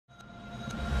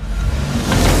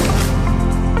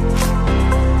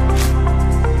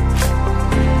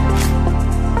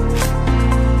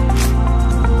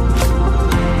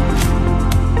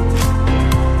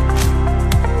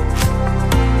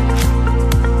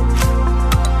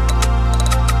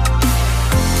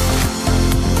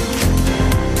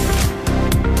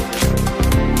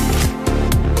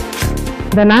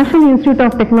The National Institute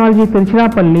of Technology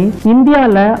Tiruchirappalli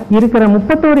இந்தியால இருக்கிற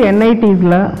 31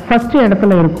 NITsல first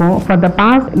இடத்துல இருக்கோம். For the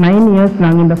past 9 years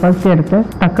நாங்க இந்த ஃபர்ஸ்ட் இடத்தை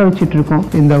தக்க வச்சிட்டு இருக்கோம்.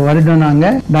 இந்த வருடம்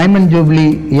நாங்க டைமண்ட் ஜூப்ளி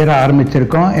இயர்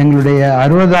ஆரம்பிச்சிருக்கோம். எங்களுடைய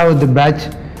 60வது பேட்ச்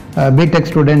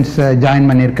பிடெக் ஸ்டூடெண்ட்ஸ் ஜாயின்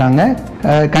பண்ணியிருக்காங்க.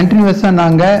 கண்டினியூஸாக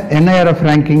நாங்கள் NIRF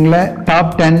ரேங்கிங்கில்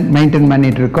டாப் 10 மெயின்டைன்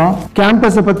பண்ணிட்டு இருக்கோம்.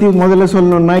 கேம்பஸை பற்றி முதல்ல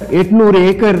சொல்லணும்னா 800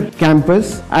 ஏக்கர்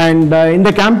கேம்பஸ் அண்ட்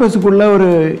இந்த கேம்பஸுக்குள்ள ஒரு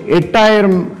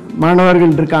 8000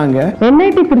 மாணவர்கள் இருக்காங்க.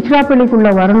 NIT திருச்சிராப்பள்ளிக்குள்ள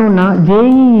வரணும்னா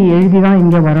JEE எழுதி தான்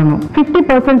இங்க வரணும்.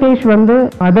 50% வந்து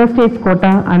அதர் ஸ்டேட்ஸ்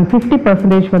கோட்டா அண்ட்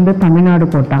 50% வந்து Tamil Nadu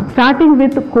quota. Starting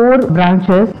with core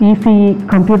branches ECE,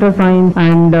 computer science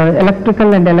and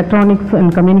electrical and electronics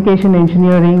and communication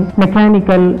engineering,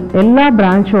 mechanical எல்லா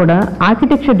பிரான்ச்சோட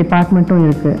ஆர்கிடெக்சர் டிபார்ட்மெண்ட்டும்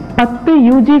இருக்கு. 10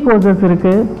 UG கோர்சஸ்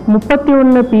இருக்கு,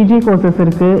 31 PG கோர்சஸ்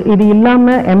இருக்கு. இது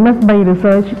இல்லாம MS by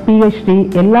ரிசர்ச், PhD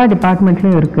எல்லா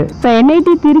டிபார்ட்மெண்ட்லயும் இருக்கு.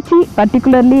 NIT திருச்சி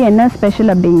பர்டிகுலர்லி என்ன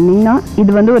ஸ்பெஷல் அப்படின்னா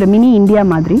இது வந்து ஒரு மினி இந்தியா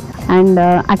மாதிரி அண்ட்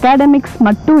அகாடமிக்ஸ்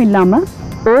மட்டும் இல்லாமல்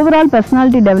ஓவரால்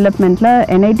பர்சனாலிட்டி டெவலப்மெண்ட்டில்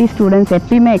NIT ஸ்டூடெண்ட்ஸ்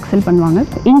எப்பயுமே எக்ஸல் பண்ணுவாங்க.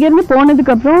 இங்கேருந்து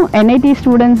போனதுக்கப்புறம் NIT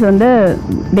ஸ்டூடெண்ட்ஸ் வந்து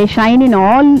தே ஷைன் இன்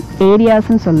ஆல்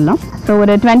ஏரியாஸ்ன்னு சொல்லலாம். ஸோ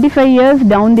ஒரு 25 இயர்ஸ்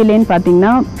டவுன் தி லேன்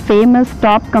பார்த்தீங்கன்னா ஃபேமஸ்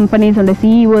டாப் கம்பெனிஸோட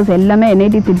CEOs எல்லாமே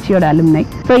NIT திருச்சியோட அலுமினை.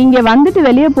 ஸோ இங்கே வந்துட்டு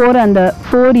வெளியே போகிற அந்த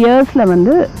 4 இயர்ஸில்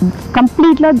வந்து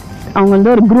கம்ப்ளீட்டாக அவங்க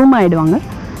வந்து ஒரு க்ரூம் ஆகிடுவாங்க.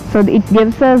 So it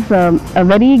gives us a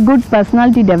very good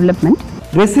personality development.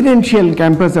 Residential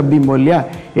campus அப்படிம்போம் இல்லையா,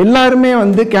 எல்லாருமே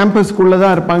வந்து கேம்பஸ்க்குள்ளே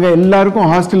தான் இருப்பாங்க. எல்லாருக்கும்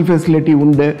ஹாஸ்டல் ஃபெசிலிட்டி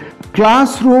உண்டு.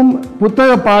 கிளாஸ் ரூம்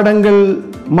புத்தக பாடங்கள்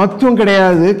மட்டும்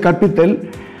கிடையாது கற்பித்தல்,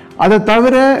 அதை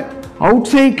தவிர out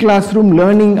side class room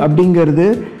learning அப்படிங்கிறது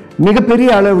மிகப்பெரிய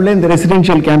அளவில் இந்த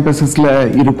ரெசிடென்ஷியல் கேம்பஸஸில்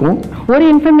இருக்கும். ஒரு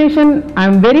information I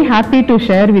am very happy to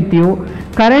share with you.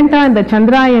 கரண்டாக இந்த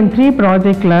சந்திராயன் 3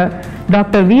 ப்ராஜெக்டில்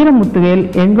டாக்டர் வீரமுத்துவேல்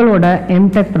எங்களோட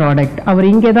MTech ப்ராடக்ட், அவர்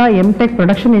இங்கே தான் MTech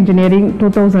ப்ரொடக்ஷன் இன்ஜினியரிங்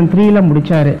 2003ல்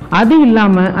முடித்தார். அது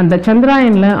இல்லாமல் அந்த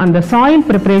சந்திராயனில் அந்த சாயில்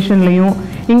ப்ரிப்பரேஷன்லையும்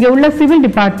இங்கே உள்ள சிவில்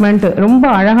டிபார்ட்மெண்ட் ரொம்ப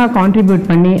அழகாக கான்ட்ரிபியூட்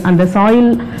பண்ணி அந்த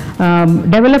சாயில்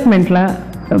டெவலப்மெண்ட்டில்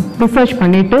ரிசர்ச்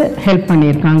பண்ணிட்டு ஹெல்ப்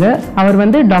பண்ணியிருக்காங்க. அவர்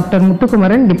வந்து doctor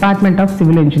Muthukumaran, department of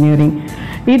civil engineering.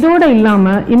 இதோடு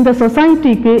இல்லாமல் இந்த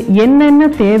சொசைட்டிக்கு என்னென்ன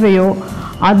தேவையோ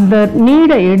அந்த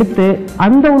நீடை எடுத்து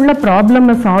அந்த உள்ள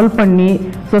ப்ராப்ளமை சால்வ் பண்ணி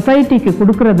சொசைட்டிக்கு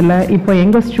கொடுக்குறதுல இப்போ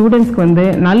எங்கள் ஸ்டூடெண்ட்ஸ்க்கு வந்து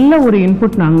நல்ல ஒரு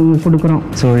இன்புட் நாங்கள் கொடுக்குறோம்.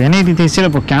 ஸோ NIT திருச்சியில்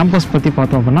இப்போ கேம்பஸ் பற்றி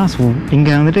பார்த்தோம் அப்படின்னா, ஸோ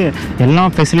இங்கே வந்துட்டு எல்லா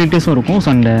ஃபெசிலிட்டிஸும் இருக்கும். ஸோ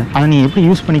அண்ட் அதை நீங்கள் எப்படி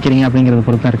யூஸ் பண்ணிக்கிறீங்க அப்படிங்கிறத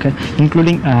பொறுத்து தான் இருக்குது.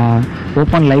 Including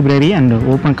open library and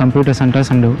open computer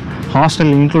centres and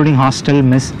hostel, including hostel,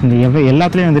 mess, இந்த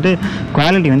எல்லாத்துலேயும் வந்துட்டு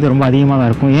குவாலிட்டி வந்து ரொம்ப அதிகமாக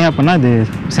தான் இருக்கும். ஏன் அப்படின்னா இது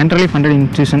சென்ட்ரலி ஃபண்டட்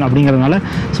இன்ஸ்டியூஷன் அப்படிங்கிறதுனால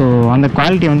ஸோ அந்த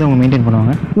குவாலிட்டியை வந்து அவங்க மெயின்டைன்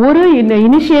பண்ணுவாங்க. ஒரு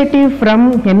இனிஷியேட்டிவ் ஃப்ரம்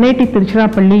NIT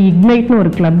திருச்சிராப்பள்ளி இக்னைட்னு ஒரு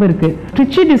கிளப் இருக்கு.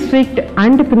 ட்ரிச்சி டிஸ்ட்ரிக்ட்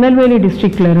அண்ட் திருநெல்வேலி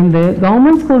டிஸ்ட்ரிக்ட்ல இருந்து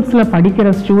கவர்மெண்ட் ஸ்கூல்ஸ்ல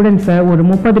படிக்கிற ஸ்டூடெண்ட்ஸை ஒரு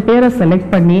 30 பேரை செலக்ட்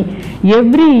பண்ணி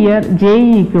எவ்ரி இயர்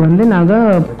JEEக்கு வந்து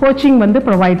நாங்கள் கோச்சிங் வந்து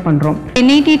ப்ரொவைட் பண்றோம்.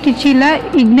 NIT ட்ரிச்சியில்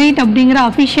இக்னைட் அப்படிங்கிற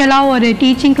அஃபிஷியலாக ஒரு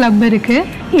டீச்சிங் கிளப் இருக்கு.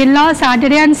 எல்லா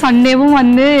சாட்டர்டே அண்ட் சண்டேவும்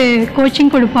வந்து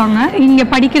கோச்சிங் கொடுப்பாங்க. இங்கே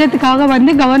படிக்கிறதுக்காக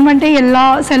வந்து கவர்மெண்ட்டே எல்லா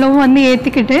செலவும் வந்து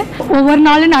ஏற்றுக்கிட்டு ஒவ்வொரு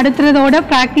நாளும் நடத்துறதோட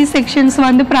ப்ராக்டிஸ் செக்ஷன்ஸ்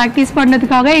வந்து ப்ராக்டிஸ்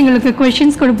பண்ணுறதுக்காக எங்களுக்கு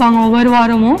கொஷின்ஸ் கொடுப்பாங்க ஒவ்வொரு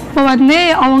வாரமும். இப்போ வந்து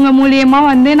அவங்க மூலியமாக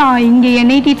வந்து நான் இங்கே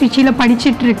NIT ட்ரிச்சியில்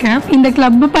படிச்சுட்டு இருக்கேன். இந்த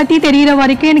கிளப் பற்றி தெரிகிற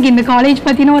வரைக்கும் எனக்கு இந்த காலேஜ்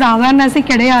பற்றின ஒரு அவேர்னஸே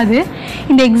கிடையாது.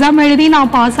 இந்த எக்ஸாம் எழுதி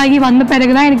நான் பாஸ் ஆகி வந்த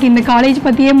பிறகு தான் எனக்கு இந்த காலேஜ்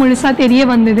பற்றியே முழுசாக தெரிய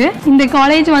வந்தது. இந்த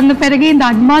காலேஜ் வந்த பிறகு இந்த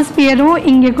அட்மாஸ்பியரும்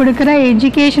இங்கே கொடுக்குற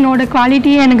எஜுகேஷனோட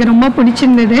குவாலிட்டியே எனக்கு ரொம்ப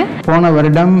பிடிச்சிருந்தது. போன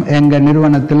வருடம் எங்கள்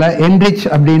நிறுவனத்தில் என்ரிச்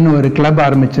அப்படின்னு ஒரு கிளப்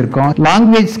ஆரம்பிச்சிருக்கோம்.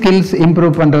 லாங்குவேஜ் ஸ்கில்ஸ்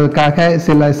இம்ப்ரூவ் பண்ணுறதுக்காக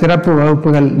சில சிறப்பு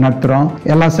வகுப்புகள் நடத்துகிறோம்.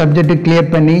 எல்லா சப்ஜெக்டும்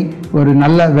கிளியர் பண்ணி ஒரு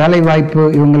நல்ல வேலை வாய்ப்பு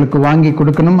இவங்களுக்கு வாங்கி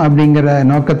கொடுக்கணும் அப்படிங்கிற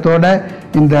நோக்கத்தோட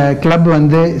இந்த கிளப்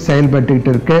வந்து செயல்பட்டுக்கிட்டு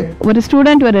இருக்கு. ஒரு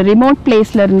ஸ்டூடெண்ட் ஒரு ரிமோட்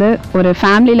பிளேஸ்ல இருந்து ஒரு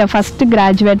ஃபேமிலியில் ஃபர்ஸ்ட்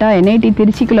கிராஜுவேட்டாக NIT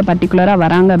திருச்சிக்குள்ள பர்டிகுலராக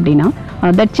வராங்க அப்படின்னா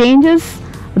that changes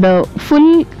the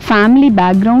full family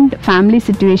background, family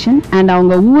situation and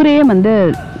அவங்க ஊரையே வந்து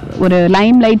ஒரு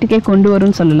லைம் லைட்டுக்கே கொண்டு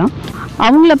வரும்னு சொல்லலாம்.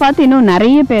 அவங்கள பார்த்து இன்னும்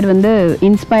நிறைய பேர் வந்து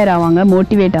இன்ஸ்பயர் ஆவாங்க,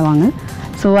 மோட்டிவேட் ஆவாங்க.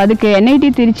 ஸோ அதுக்கு NIT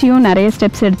திருச்சியும் நிறைய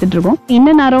ஸ்டெப்ஸ் எடுத்துகிட்ருக்கோம்.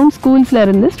 இன் அரவுண்ட் ஸ்கூல்ஸில்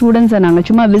இருந்து ஸ்டூடெண்ட்ஸை நாங்கள்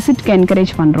சும்மா விசிட்க்கு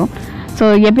என்கரேஜ் பண்ணுறோம். ஸோ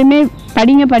எப்பயுமே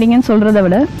படிங்கன்னு சொல்கிறத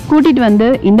விட கூட்டிகிட்டு வந்து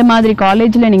இந்த மாதிரி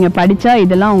காலேஜில் நீங்கள் படித்தா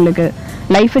இதெல்லாம் உங்களுக்கு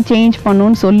லைஃப்பை சேஞ்ச்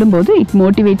பண்ணணும்னு சொல்லும்போது இட்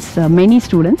மோட்டிவேட்ஸ் மெனி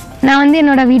ஸ்டூடெண்ட்ஸ். நான் வந்து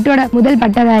என்னோட வீட்டோட முதல்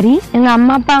பட்டதாரி. எங்கள்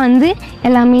அம்மா அப்பா வந்து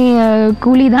எல்லாமே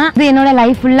கூலி தான். இது என்னோட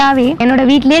லைஃப் ஃபுல்லாகவே என்னோட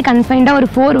வீட்டிலேயே கன்ஃபைண்டாக ஒரு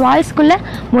 4 வால்ஸ்குள்ளே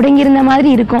முடங்கியிருந்த மாதிரி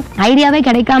இருக்கும். ஐடியாவே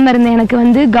கிடைக்காம இருந்தேன். எனக்கு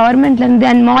வந்து கவர்மெண்ட்லேருந்து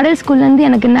அண்ட் மாடல் ஸ்கூல்லேருந்து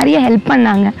எனக்கு நிறைய ஹெல்ப்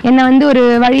பண்ணாங்க. என்னை வந்து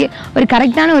ஒரு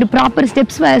கரெக்டான ஒரு ப்ராப்பர்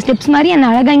ஸ்டெப்ஸ் மாதிரி என்னை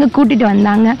அழகாக இங்கே கூட்டிகிட்டு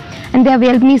வந்தாங்க. And they have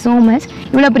help me so much.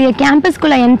 இவ்வளோ பெரிய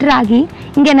கேம்பஸ்குள்ளே என்ட்ரு ஆகி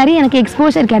இங்கே நிறைய எனக்கு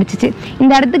எக்ஸ்போஷர் கிடச்சிச்சு.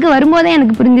 இந்த இடத்துக்கு வரும்போதே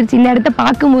எனக்கு புரிஞ்சிருச்சு, இந்த இடத்த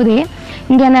பார்க்கும்போதே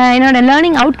இங்கே என்னோட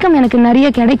லேர்னிங் அவுட்கம் எனக்கு நிறைய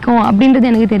கிடைக்கும் அப்படின்றது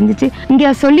எனக்கு தெரிஞ்சிச்சு. இங்கே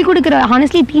சொல்லிக் கொடுக்குற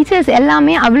ஹானஸ்ட்லி டீச்சர்ஸ்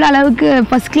எல்லாமே அவ்வளோ அளவுக்கு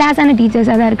ஃபஸ்ட் கிளாஸான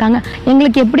டீச்சர்ஸாக தான் இருக்காங்க.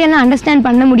 எங்களுக்கு எப்படியெல்லாம் அண்டர்ஸ்டாண்ட்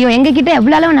பண்ண முடியும், எங்ககிட்ட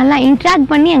எவ்வளோ அளவு நல்லா இன்ட்ராக்ட்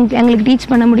பண்ணி எங்களுக்கு டீச்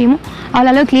பண்ண முடியுமோ அவ்வளோ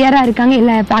அளவு கிளியராக இருக்காங்க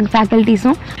எல்லா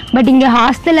ஃபேக்கல்ட்டிஸும். பட் இங்கே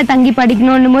ஹாஸ்டலில் தங்கி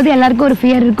படிக்கணும் போது எல்லாருக்கும் ஒரு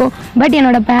ஃபியர் இருக்கும். பட்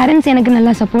என்னோட பேரண்ட்ஸ் எனக்கு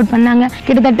நல்லா சப்போர்ட் பண்ணாங்க.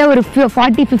 கிட்டத்தட்ட ஒரு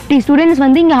 40-50 ஸ்டூடெண்ட்ஸ்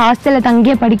வந்து இங்கே ஹாஸ்டலில்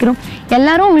தங்கியே படிக்கிறோம்.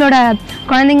 எல்லாரும் உங்களோட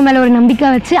குழந்தைங்க மேலே ஒரு நம்பிக்கை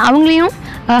வச்சு அவங்களையும்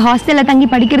ஹாஸ்டலில் தங்கி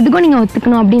படிக்கிறதுக்கும் நீங்கள்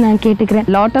ஒத்துக்கணும் அப்படின்னு நான் கேட்டுக்கிறேன்.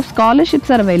 Lot of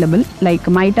scholarships are available. Like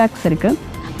மைடாக்ஸ் இருக்குது,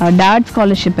 டாட்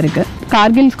ஸ்காலர்ஷிப் இருக்குது,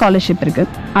 கார்கில் ஸ்காலர்ஷிப் இருக்குது.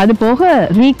 அது போக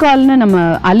ரீகால்னு நம்ம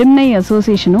அலுமினை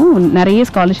அசோசியேஷனும் நிறைய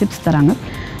ஸ்காலர்ஷிப்ஸ் தராங்க.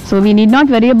 So we need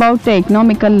not very about the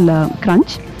economical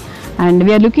crunch and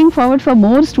we are looking forward for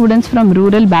more students from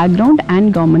rural background and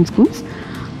government schools.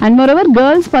 And moreover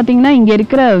girls பார்த்தீங்கன்னா இங்கே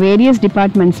இருக்கிற வேரியஸ்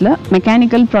டிபார்ட்மெண்ட்ஸில்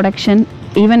மெக்கானிக்கல் ப்ரொடக்ஷன்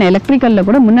ஈவன் எலக்ட்ரிக்கலில்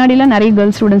கூட முன்னாடிலாம் நிறைய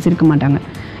girls students இருக்க மாட்டாங்க.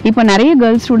 இப்போ நிறைய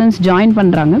கேர்ள்ஸ் ஸ்டூடெண்ட்ஸ் ஜாயின்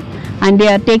பண்ணுறாங்க and they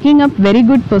are taking up very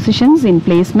good positions in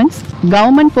placements,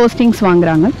 government postings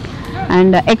வாங்குறாங்க.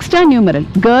 And extra numeral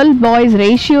girl boys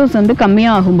ratios வந்து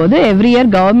கம்மியாக ஆகும்போது எவ்ரி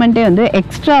இயர் கவர்மெண்ட்டே வந்து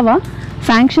எக்ஸ்ட்ராவாக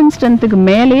சாங்ஷன் ஸ்ட்ரென்த்துக்கு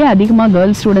மேலேயே அதிகமாக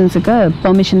கேர்ள்ஸ் ஸ்டூடெண்ட்ஸுக்கு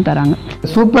பெர்மிஷன் தராங்க.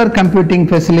 சூப்பர் கம்ப்யூட்டிங்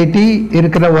ஃபெசிலிட்டி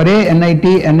இருக்கிற ஒரே NIT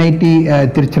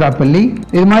திருச்சிராப்பள்ளி.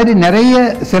 இது மாதிரி நிறைய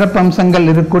சிறப்பம்சங்கள்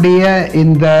இருக்கக்கூடிய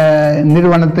இந்த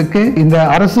நிறுவனத்துக்கு இந்த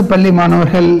அரசு பள்ளி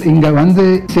மாணவர்கள் இங்கே வந்து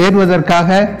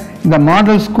சேர்வதற்காக இந்த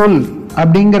மாடல் ஸ்கூல்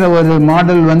அப்படிங்கிற ஒரு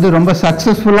மாடல் வந்து ரொம்ப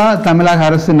சக்ஸஸ்ஃபுல்லாக தமிழக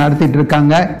அரசு நடத்திட்டு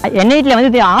இருக்காங்க. NITல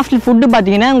வந்து ஹாஸ்டல் ஃபுட்டு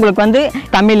பார்த்தீங்கன்னா உங்களுக்கு வந்து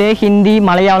தமிழ், ஹிந்தி,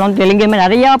 மலையாளம், தெலுங்கு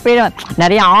நிறையா பேர்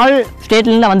நிறைய ஆல்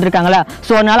ஸ்டேட்லேருந்து வந்திருக்காங்களா.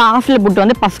 ஸோ அதனால் ஹாஸ்டல் ஃபுட்டு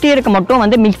வந்து ஃபஸ்ட் இயருக்கு மட்டும்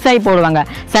வந்து மிக்ஸ் ஆகி போடுவாங்க.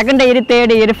 Second year,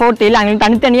 third year, fourth year அவங்களுக்கு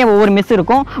தனித்தனியாக ஒவ்வொரு மெஸ்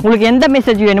இருக்கும். உங்களுக்கு எந்த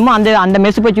மெசேஜ் வேணுமோ அந்த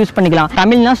மெஸ் போய் சூஸ் பண்ணிக்கலாம்.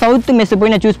 தமிழ்னா சவுத் மெஸ்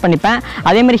போய் நான் சூஸ் பண்ணிப்பேன்.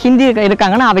 அதே மாதிரி ஹிந்தி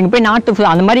இருக்காங்கன்னா அவங்க போய் நார்த்து,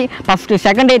 அந்த மாதிரி first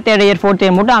second year, third year, fourth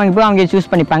year மட்டும் அவங்க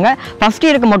சூஸ் பண்ணிப்பாங்க. ஃபஸ்ட்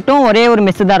இயருக்கு மட்டும் ஒரே ஒரு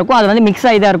மெஸ் தான் இருக்கும். அது வந்து மிக்ஸ்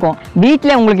ஆகி தான் இருக்கும்.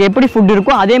 வீட்டில் உங்களுக்கு எப்படி ஃபுட்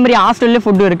இருக்கும் அதே மாதிரி ஹாஸ்டலில்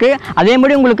ஃபுட்டு இருக்குது. அதே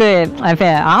மாதிரி உங்களுக்கு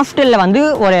ஹாஸ்டலில் வந்து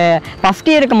ஒரு ஃபஸ்ட்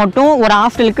இயருக்கு மட்டும் ஒரு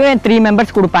ஹாஸ்டலுக்கு 3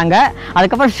 மெம்பர்ஸ் கொடுப்பாங்க.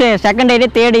 அதுக்கப்புறம் second year,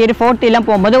 third year, fourth இயர்லாம்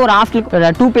போகும்போது ஒரு ஹாஸ்டலுக்கு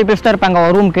 2 பீப்புள்ஸ் தான் இருப்பாங்க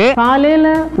ஒரு ரூமுக்கு.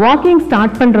 காலையில வாக்கிங்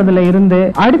ஸ்டார்ட் பண்றதுல இருந்து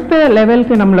அடுத்த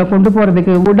லெவலுக்கு நம்மளை கொண்டு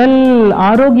போறதுக்கு உடல்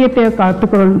ஆரோக்கியத்தை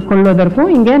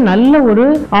காத்துக்கொள்வதற்கும் இங்க நல்ல ஒரு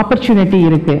ஆப்பர்ச்சுனிட்டி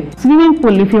இருக்கு. Swimming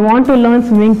pool, if you want to learn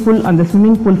swimming pool, அந்த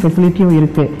ஸ்விம்மிங் பூல் ஃபெசிலிட்டியும்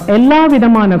இருக்கு. எல்லா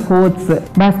விதமான கோர்ட்ஸ்,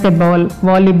 பாஸ்கெட் பால்,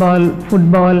 வாலிபால்,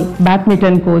 ஃபுட்பால்,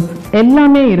 பேட்மிண்டன் கோர்ட்ஸ்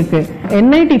எல்லாமே இருக்கு.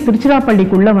 NIT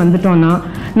திருச்சிராப்பள்ளிக்குள்ள வந்துட்டோம்னா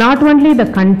not only the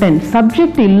content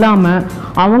subject இல்லாம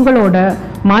அவங்களோட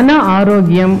மன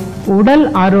ஆரோக்கியம், உடல்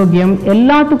ஆரோக்கியம்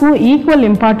எல்லாத்துக்கும் ஈக்குவல்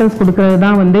இம்பார்ட்டன்ஸ் கொடுக்கறது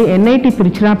தான் வந்து NIT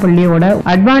திருச்சிராப்பள்ளியோட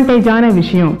அட்வான்டேஜான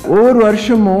விஷயம். ஒவ்வொரு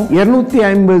வருஷமும்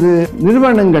 250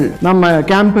 நிறுவனங்கள் நம்ம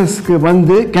கேம்பஸ்க்கு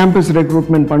வந்து கேம்பஸ்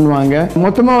ரெக்ரூட்மெண்ட் பண்ணுவாங்க.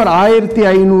 மொத்தமாக ஒரு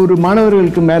 1500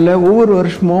 மாணவர்களுக்கு மேலே ஒவ்வொரு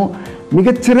வருஷமும்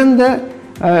மிகச்சிறந்த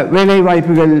வேலை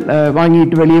வாய்ப்புகள்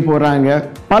வாங்கிட்டு வெளியே போகிறாங்க.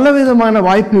 பலவிதமான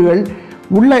வாய்ப்புகள்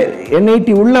உள்ள NIT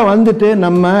உள்ளே வந்துட்டு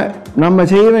நம்ம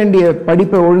செய்ய வேண்டிய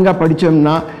படிப்பை ஒழுங்காக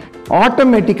படித்தோம்னா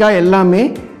ஆட்டோமேட்டிக்காக எல்லாமே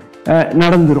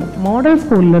நடந்துரும். மாடல்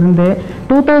ஸ்கூல்லேருந்து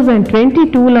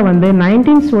 2022 வந்து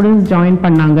 19 ஸ்டூடெண்ட்ஸ் ஜாயின்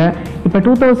பண்ணாங்க. இப்போ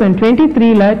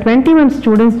 2023 21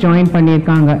 ஸ்டூடெண்ட்ஸ் ஜாயின்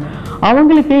பண்ணியிருக்காங்க.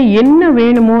 அவங்களுக்கு என்ன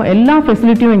வேணுமோ எல்லா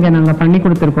ஃபெசிலிட்டியும் இங்கே நாங்கள் பண்ணி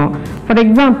கொடுத்துருக்கோம். ஃபார்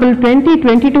எக்ஸாம்பிள்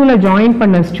 2022 ஜாயின்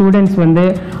பண்ண ஸ்டூடெண்ட்ஸ் வந்து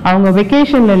அவங்க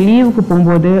வெக்கேஷனில் லீவுக்கு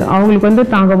போகும்போது அவங்களுக்கு வந்து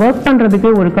தாங்கள் ஒர்க்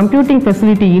பண்ணுறதுக்கு ஒரு கம்ப்யூட்டிங்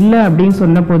ஃபெசிலிட்டி இல்லை அப்படின்னு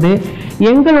சொன்னபோது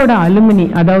எங்களோட அலுமினி,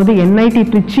 அதாவது NIT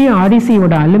Trichy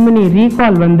RDCயோட அலுமினி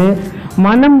ரீகால் வந்து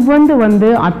மனம் வந்து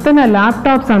அத்தனை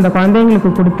லேப்டாப்ஸ் அந்த குழந்தைங்களுக்கு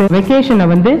கொடுத்து வெக்கேஷனை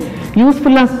வந்து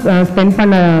யூஸ்ஃபுல்லாக ஸ்பெண்ட்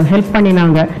பண்ண ஹெல்ப்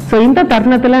பண்ணினாங்க. ஸோ இந்த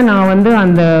தருணத்தில் நான் வந்து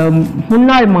அந்த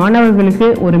முன்னாள் மாணவர்களுக்கு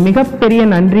ஒரு மிகப்பெரிய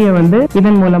நன்றியை வந்து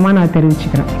இதன் மூலமாக நான்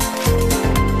தெரிவிச்சுக்கிறேன்.